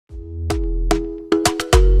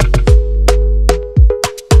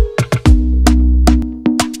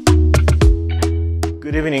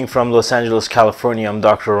Good evening from Los Angeles, California. I'm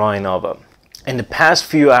Dr. Ryan Nova. In the past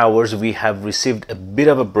few hours, we have received a bit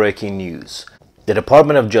of a breaking news. The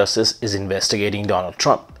Department of Justice is investigating Donald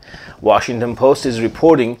Trump. Washington Post is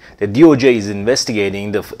reporting that DOJ is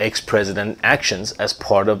investigating the ex-president's actions as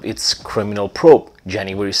part of its criminal probe,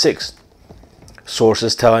 January 6th.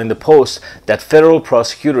 Sources telling the Post that federal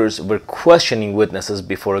prosecutors were questioning witnesses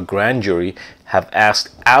before a grand jury have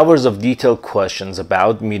asked hours of detailed questions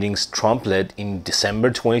about meetings Trump led in December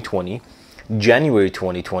 2020, January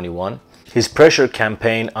 2021, his pressure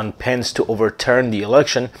campaign on Pence to overturn the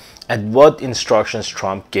election, and what instructions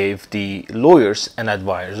Trump gave the lawyers and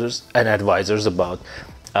advisors about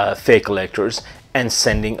fake electors and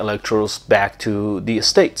sending electors back to the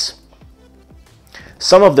states.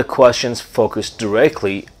 Some of the questions focused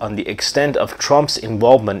directly on the extent of Trump's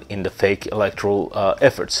involvement in the fake electoral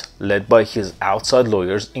efforts led by his outside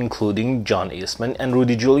lawyers, including John Eastman and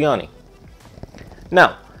Rudy Giuliani.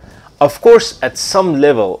 Now, of course, at some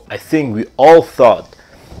level, I think we all thought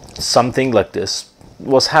something like this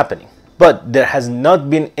was happening, but there has not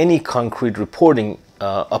been any concrete reporting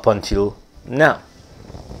up until now.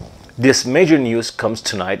 This major news comes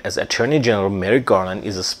tonight as Attorney General Merrick Garland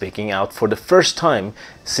is speaking out for the first time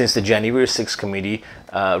since the January 6th committee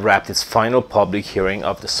wrapped its final public hearing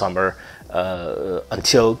of the summer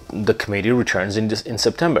until the committee returns in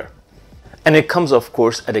September. And it comes, of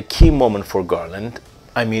course, at a key moment for Garland.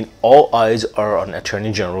 I mean, all eyes are on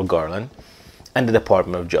Attorney General Garland and the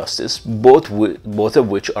Department of Justice, both of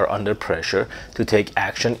which are under pressure to take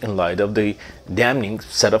action in light of the damning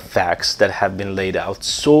set of facts that have been laid out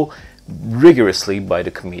so rigorously by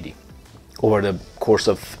the committee over the course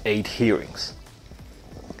of 8 hearings.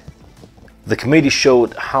 The committee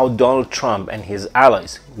showed how Donald Trump and his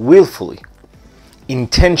allies willfully,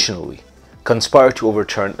 intentionally conspired to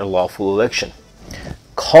overturn a lawful election,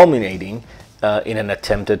 culminating in an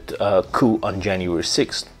attempted coup on January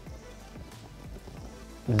 6th.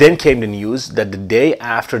 Then came the news that the day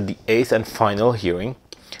after the 8th and final hearing,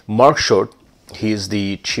 Mark Short, he is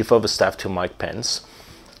the chief of staff to Mike Pence,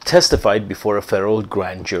 testified before a federal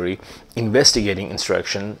grand jury investigating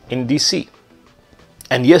insurrection in D.C.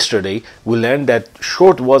 And yesterday, we learned that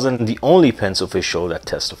Short wasn't the only Pence official that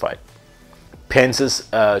testified. Pence's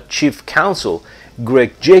chief counsel,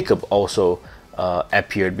 Greg Jacob, also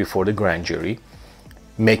appeared before the grand jury,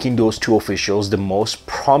 making those two officials the most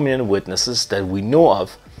prominent witnesses that we know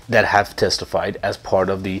of that have testified as part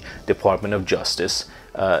of the Department of Justice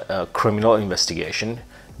criminal investigation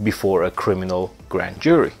before a criminal grand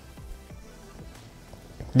jury.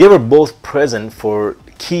 They were both present for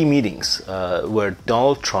key meetings where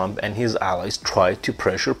Donald Trump and his allies tried to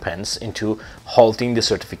pressure Pence into halting the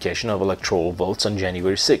certification of electoral votes on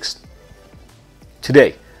January 6th.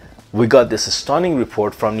 Today, we got this stunning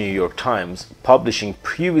report from New York Times publishing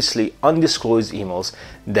previously undisclosed emails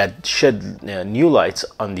that shed new lights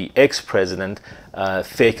on the ex-president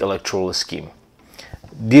fake electoral scheme.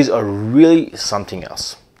 These are really something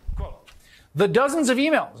else. Quote, the dozens of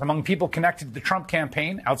emails among people connected to the Trump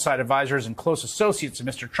campaign, outside advisors and close associates of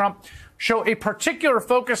Mr. Trump, show a particular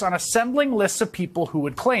focus on assembling lists of people who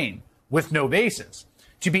would claim, with no basis,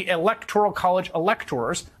 to be electoral college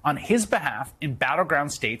electors on his behalf in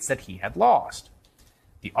battleground states that he had lost.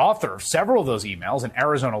 The author of several of those emails, an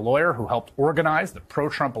Arizona lawyer who helped organize the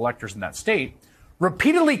pro-Trump electors in that state,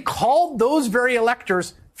 repeatedly called those very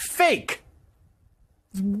electors fake.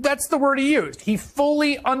 That's the word he used. He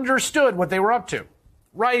fully understood what they were up to.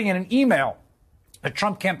 Writing in an email, the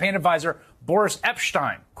Trump campaign advisor Boris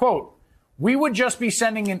Epshteyn, quote, we would just be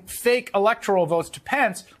sending in fake electoral votes to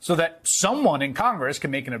Pence so that someone in Congress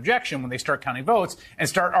can make an objection when they start counting votes and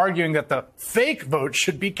start arguing that the fake votes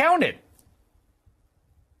should be counted.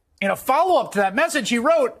 In a follow-up to that message, he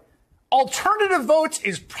wrote, alternative votes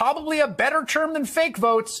is probably a better term than fake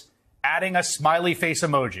votes, adding a smiley face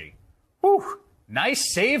emoji. Whew,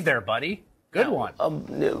 nice save there, buddy. Good one.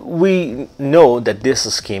 We know that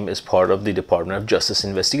this scheme is part of the Department of Justice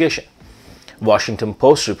investigation. Washington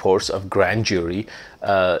Post reports of grand jury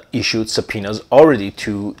issued subpoenas already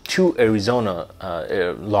to 2 Arizona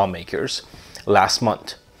lawmakers last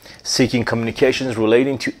month, seeking communications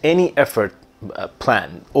relating to any effort,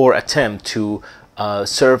 plan, or attempt to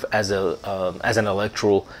serve as an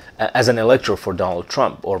elector for Donald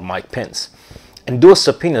Trump or Mike Pence. And those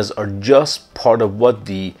subpoenas are just part of what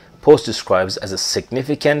the Post describes as a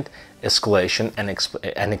significant escalation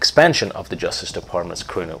and expansion of the Justice Department's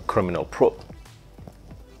criminal probe.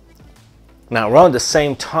 Now, around the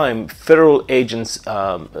same time, federal agents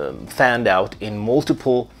fanned out in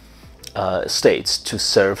multiple states to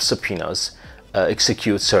serve subpoenas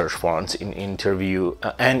execute search warrants and interview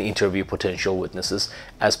potential witnesses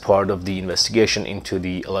as part of the investigation into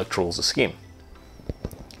the electoral scheme.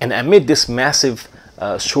 And amid this massive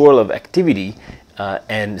swirl of activity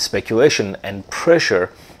and speculation and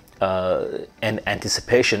pressure and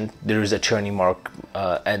anticipation, there is Attorney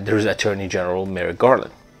General Merrick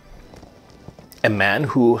Garland, a man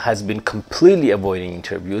who has been completely avoiding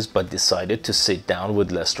interviews but decided to sit down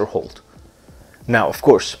with Lester Holt. Now, of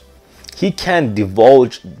course, he can't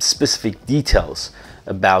divulge specific details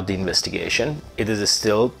about the investigation. It is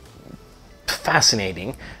still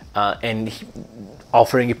fascinating and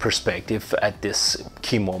offering a perspective at this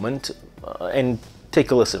key moment. And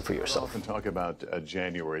take a listen for yourself. We often talk about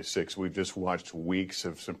January 6th. We've just watched weeks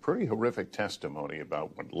of some pretty horrific testimony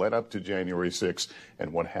about what led up to January 6th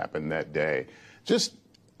and what happened that day. Just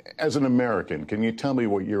as an American, can you tell me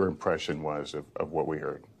what your impression was of what we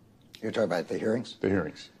heard? You're talking about the hearings? The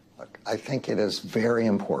hearings. Look, I think it is very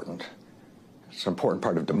important. It's an important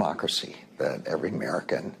part of democracy that every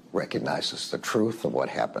American recognizes the truth of what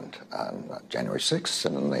happened on January 6th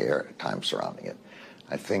and in the time surrounding it.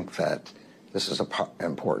 I think that this is an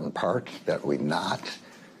important part that we not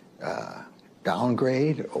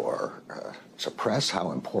downgrade or suppress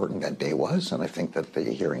how important that day was. And I think that the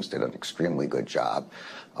hearings did an extremely good job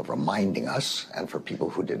of reminding us, and for people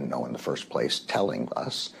who didn't know in the first place, telling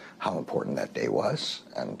us how important that day was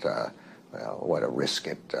and what a risk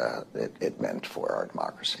it meant for our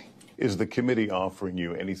democracy. Is the committee offering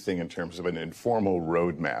you anything in terms of an informal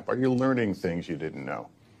roadmap? Are you learning things you didn't know?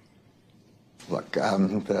 Look,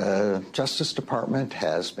 the Justice Department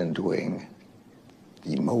has been doing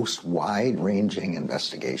the most wide-ranging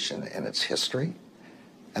investigation in its history,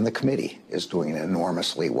 and the committee is doing an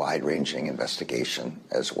enormously wide-ranging investigation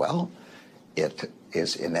as well. It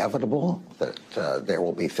is inevitable that there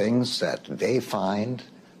will be things that they find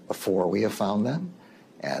before we have found them,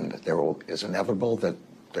 and is inevitable that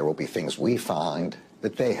there will be things we find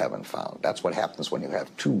that they haven't found. That's what happens when you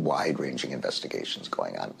have two wide-ranging investigations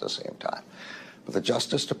going on at the same time. But the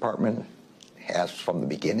Justice Department has, from the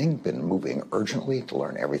beginning, been moving urgently to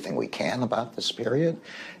learn everything we can about this period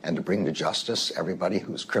and to bring to justice everybody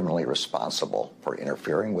who's criminally responsible for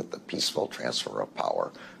interfering with the peaceful transfer of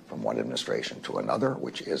power from one administration to another,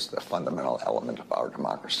 which is the fundamental element of our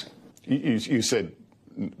democracy. You said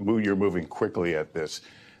you're moving quickly at this.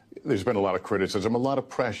 There's been a lot of criticism, a lot of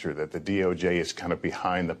pressure that the DOJ is kind of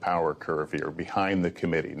behind the power curve here, behind the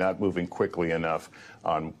committee, not moving quickly enough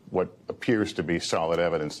on what appears to be solid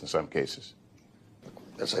evidence in some cases.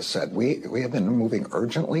 As I said, we have been moving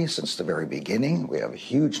urgently since the very beginning. We have a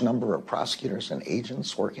huge number of prosecutors and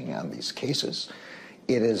agents working on these cases.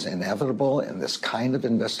 It is inevitable in this kind of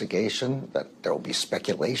investigation that there will be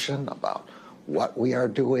speculation about what we are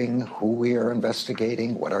doing, who we are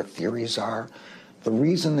investigating, what our theories are. The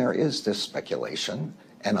reason there is this speculation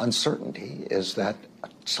and uncertainty is that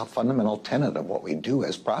a fundamental tenet of what we do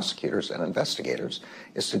as prosecutors and investigators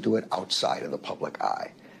is to do it outside of the public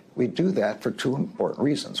eye. We do that for two important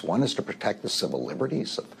reasons. One is to protect the civil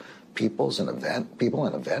liberties of people and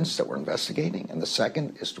events that we're investigating, and the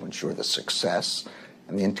second is to ensure the success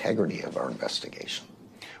and the integrity of our investigation.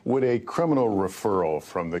 Would a criminal referral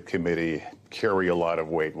from the committee carry a lot of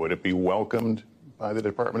weight? Would it be welcomed by the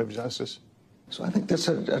Department of Justice? So I think that's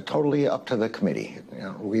totally up to the committee.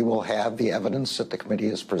 We will have the evidence that the committee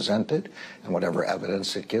has presented, and whatever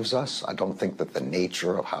evidence it gives us. I don't think that the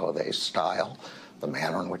nature of how they style the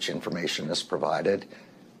manner in which information is provided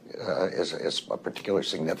is of particular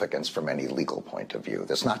significance from any legal point of view.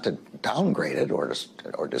 That's not to downgrade it or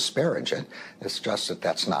disparage it. It's just that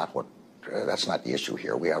that's not the issue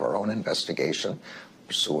here. We have our own investigation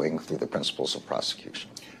pursuing through the principles of prosecution.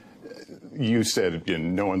 You said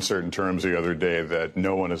in no uncertain terms the other day that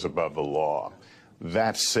no one is above the law.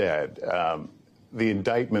 That said, the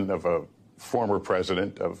indictment of a former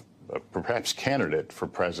president, of perhaps candidate for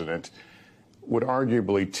president, would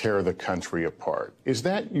arguably tear the country apart. Is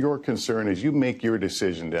that your concern as you make your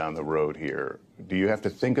decision down the road here? Do you have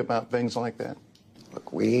to think about things like that?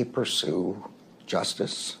 Look, we pursue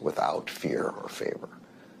justice without fear or favor.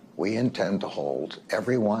 We intend to hold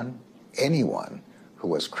anyone who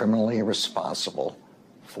was criminally responsible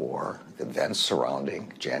for the events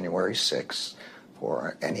surrounding January 6th,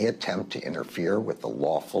 for any attempt to interfere with the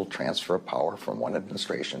lawful transfer of power from one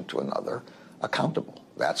administration to another, accountable.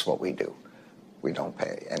 That's what we do. We don't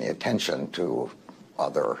pay any attention to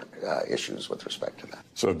other issues with respect to that.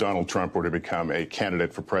 So if Donald Trump were to become a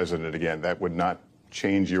candidate for president again, that would not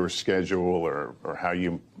change your schedule or how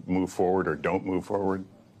you move forward or don't move forward?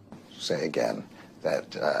 Say again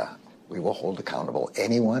that we will hold accountable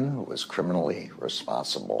anyone who is criminally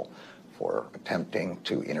responsible for attempting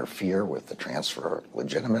to interfere with the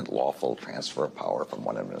legitimate, lawful transfer of power from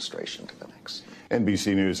one administration to the next.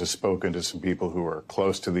 NBC News has spoken to some people who are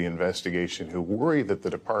close to the investigation who worry that the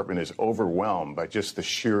department is overwhelmed by just the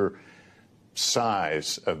sheer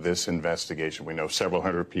size of this investigation. We know several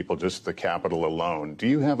hundred people just at the Capitol alone. Do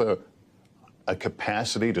you have a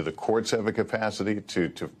capacity, do the courts have a capacity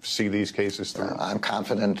to see these cases through? I'm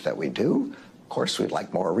confident that we do. Of course, we'd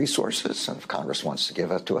like more resources, and if Congress wants to give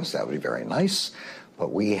it to us, that would be very nice.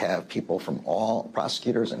 But we have people from all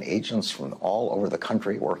prosecutors and agents from all over the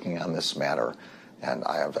country working on this matter, and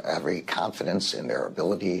I have every confidence in their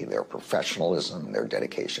ability, their professionalism, and their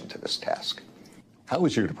dedication to this task. How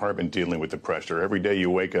is your department dealing with the pressure? Every day you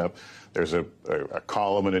wake up, there's a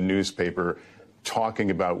column in a newspaper talking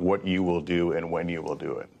about what you will do and when you will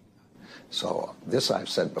do it. So this I've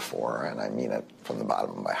said before, and I mean it from the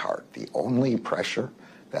bottom of my heart. The only pressure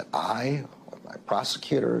that I, or my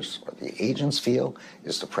prosecutors, or the agents feel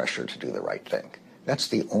is the pressure to do the right thing. That's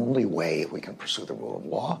the only way we can pursue the rule of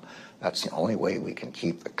law. That's the only way we can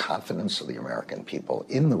keep the confidence of the American people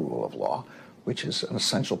in the rule of law, which is an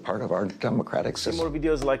essential part of our democratic system. For more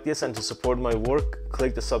videos like this and to support my work,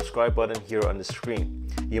 click the subscribe button here on the screen.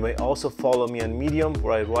 You may also follow me on Medium,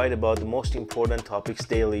 where I write about the most important topics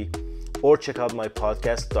daily, or check out my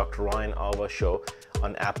podcast, Dr. Ryan Alva Show,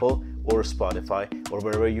 on Apple or Spotify or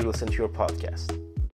wherever you listen to your podcast.